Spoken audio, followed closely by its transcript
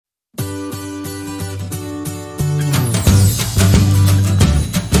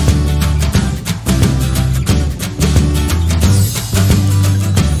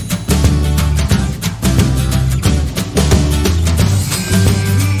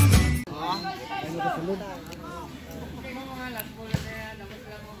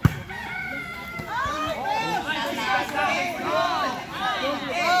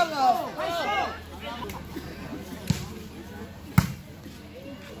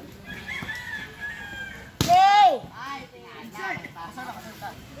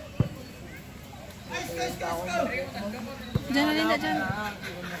Diyan na Linda, dyan.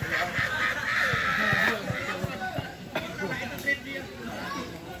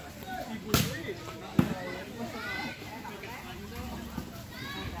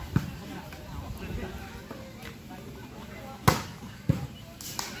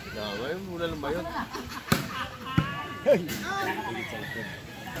 Ay, muna lang ba yun?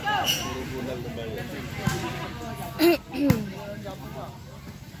 Muna lang ba yun?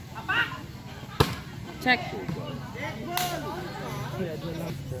 Check.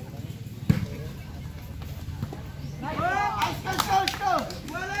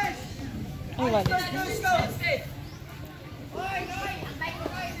 Oh, wala.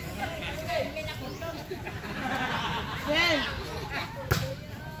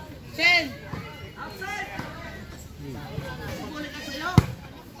 Chen!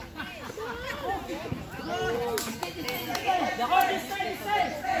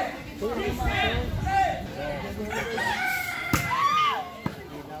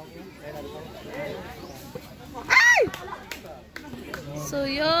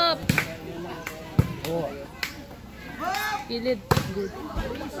 Suyop! Kilid. Good.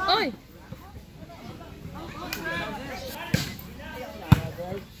 Oy!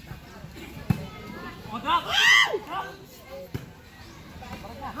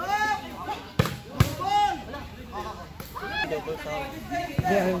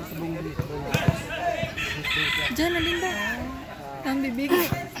 Diyan na Linda. Ang bibig.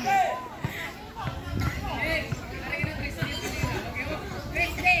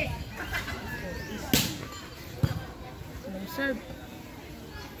 Serve.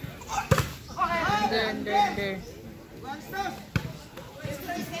 Under.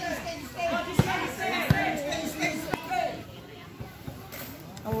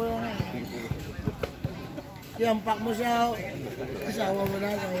 Wala na. Yampak mo siya. Asawa mo na.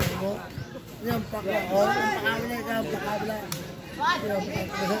 Asawa mo. Yampak na. O, yampak mo na. Yampak mo na.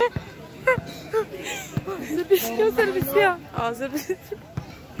 Servisyo. Oh, servisyo.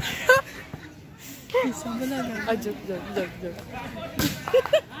 Isa mo na lang. Ah, joke.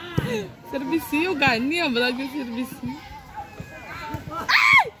 Servisyo, gani. Ang balag yung servisyo.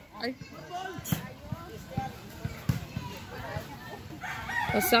 Ay!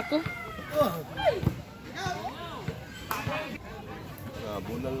 Asa ko?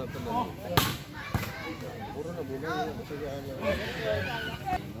 Bunal na ito na. Puro na bunal.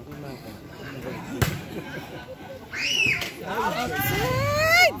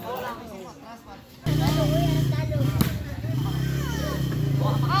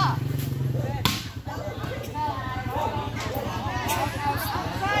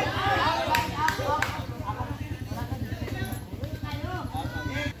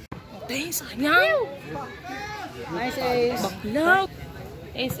 Okay, sayang. Nice ace. Baklaw.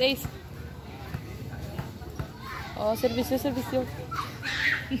 Ace. Oh, servisyo.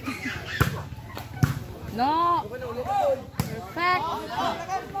 No.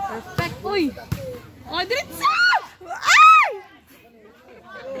 Perfect. Uy. Oh, diretso. Ay!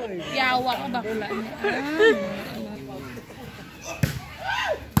 Yawa ka bakla niya.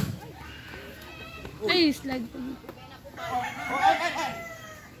 Ay, slide pa.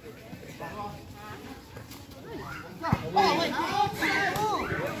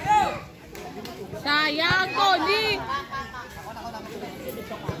 Sayang ko ni.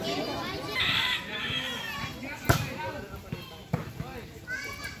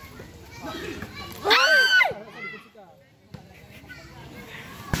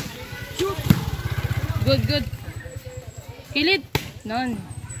 Good. Kilid. Non.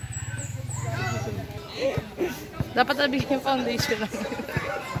 Dapat nabigyan yung foundation lang.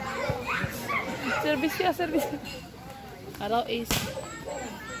 Service. Araw ace.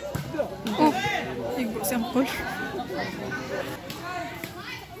 Oh, igbo siyang call.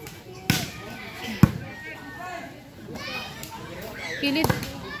 Kilid.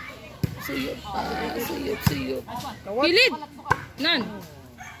 Suyop. Kilid. Nan.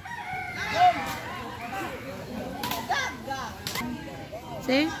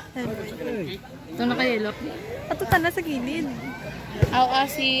 Say? Ito na kayo, lock. Ato ka na sa gilid.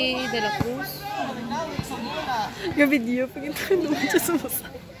 Si De La Cruz. Ga-video. Pagkita ka naman siya sumasa.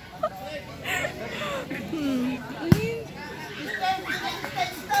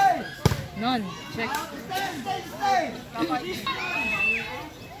 Non. Check.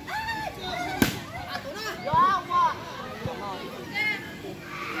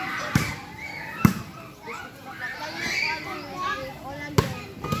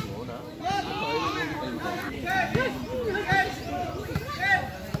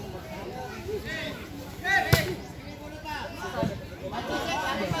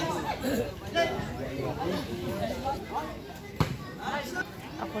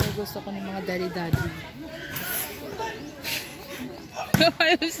 gusto ko ng mga daddy-daddy.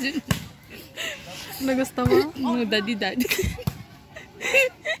 Ayos din. Nagusto mo? Mga daddy-daddy.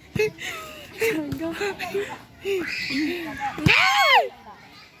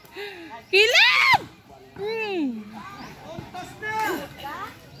 Kilab!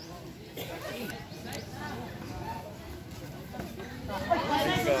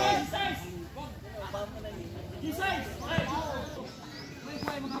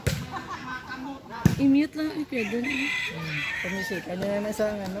 I-mute lang ang pwede. Pumisik. Ano na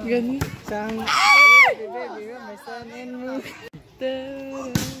sa ano? Ganun. Sang... Baby, may sun and moon.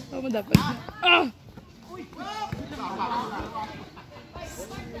 Ano dapat na? Ah!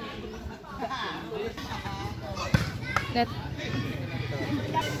 Net.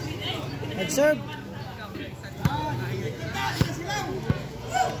 Nag-serve.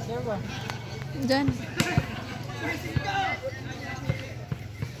 Serve ba? Diyan.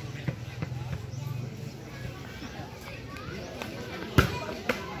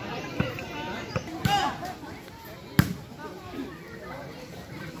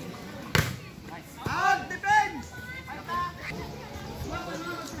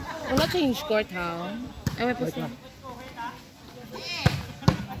 Wala change court, ha? Ay, may puso.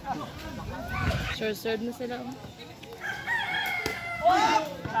 Sure, serve na sila.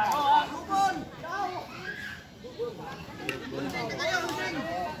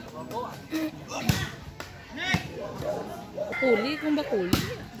 Kuli, kung ba kuli?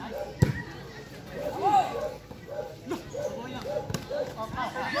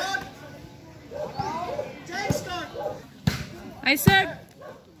 I serve!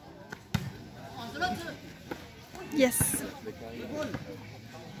 Yes.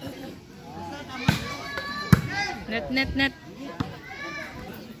 Net.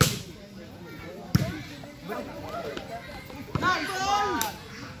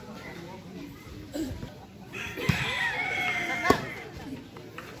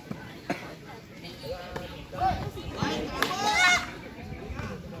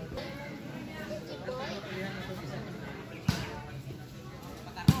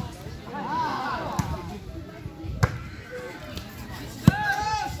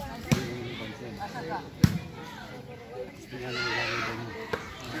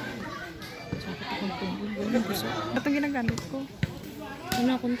 Ba't ang ginagamit ko? Ano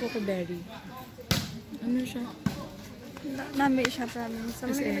akong cocoberry? Ano siya? Nami siya, promise.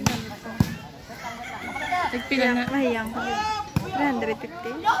 Ano Kasi- ginagamit ko? Nagpila na. Mahiyang ko.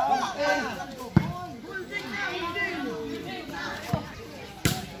 350.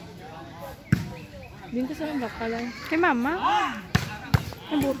 Din ko sa bakalan. Kay mama.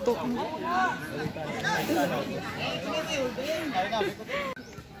 Nabuto.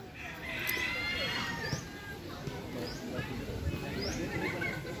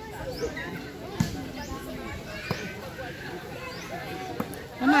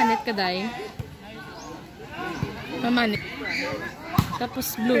 Mamanit ka, Day. Mamanit.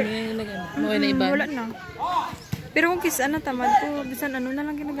 Tapos blue niya yung nag-ano. Maway na iba. Wala na. Pero kung kisa na tamad ko, bisan ano na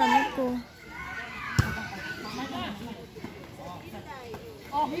lang ginagamit ko.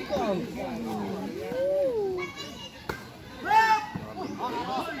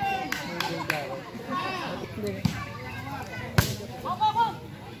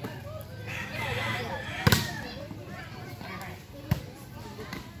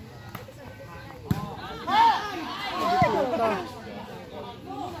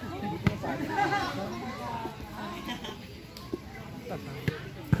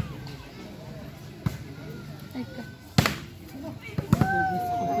 Ay ka.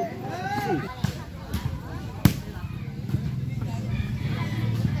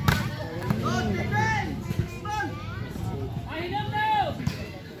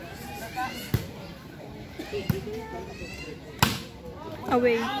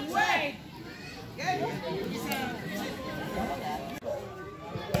 Away.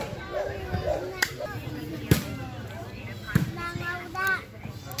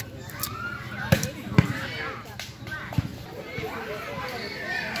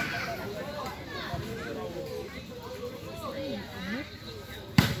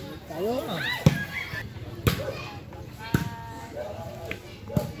 Tayo na.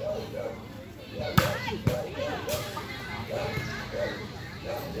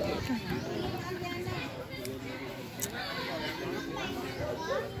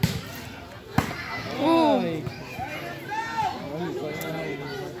 Oh.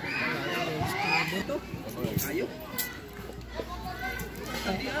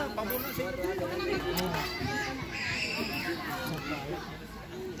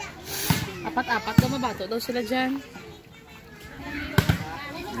 Apat-apat daw mabato daw sila dyan.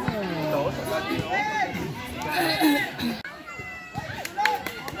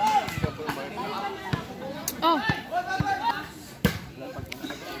 Oh.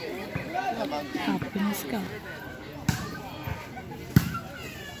 Happiness ka.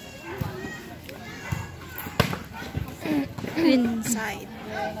 Inside.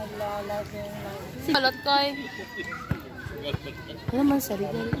 Balot koy. Ano man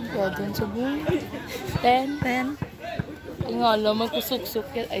sarili ko doon sa buhay? 10. Ang alam, magkusuk-suk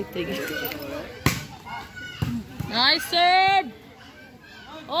yan. Ay, tigil. Nice serve!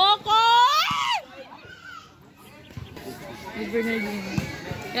 Okay! Ni Bernardino.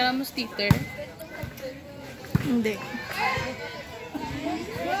 Kaya mo sticker? Hindi.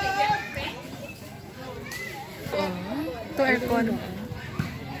 To aircon.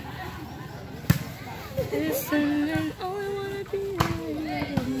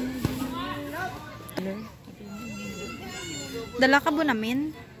 Dala ka po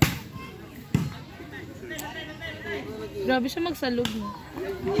namin? Grabe siya magsalog mo.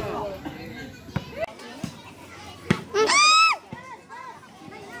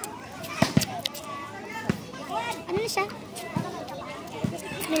 Ano na siya?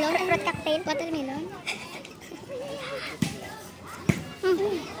 Melon, fruit cocktail, watermelon.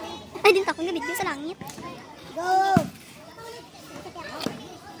 Ay, din ako nga video sa langit. Go!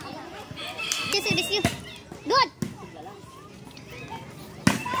 This you. Good!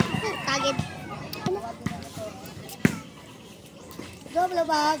 Kagid. Go,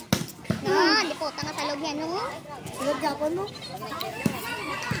 Blabag. Di po, tanga sa loob yan, no? Silog Japon mo.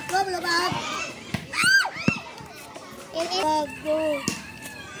 Go, Blabag. Go.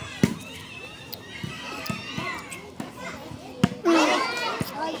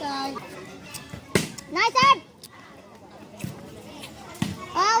 Bye. Nice serve!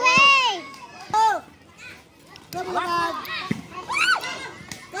 Away! Go. Go, Blabag.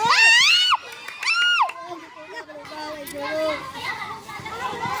 Go.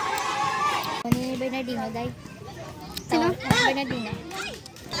 Ni Bernardino, day. Sino? Bernardino.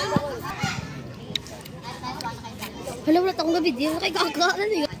 Hala, wala akong gabi. Di mo kay kaka.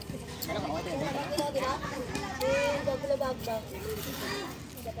 Ano yun? Go, Blabag. Go.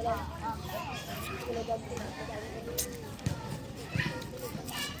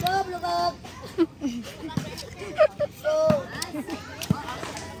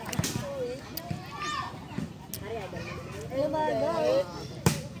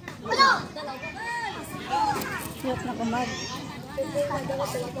 Siyot na kumad.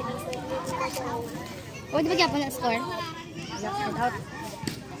 O, di ba gyapon na score? Out.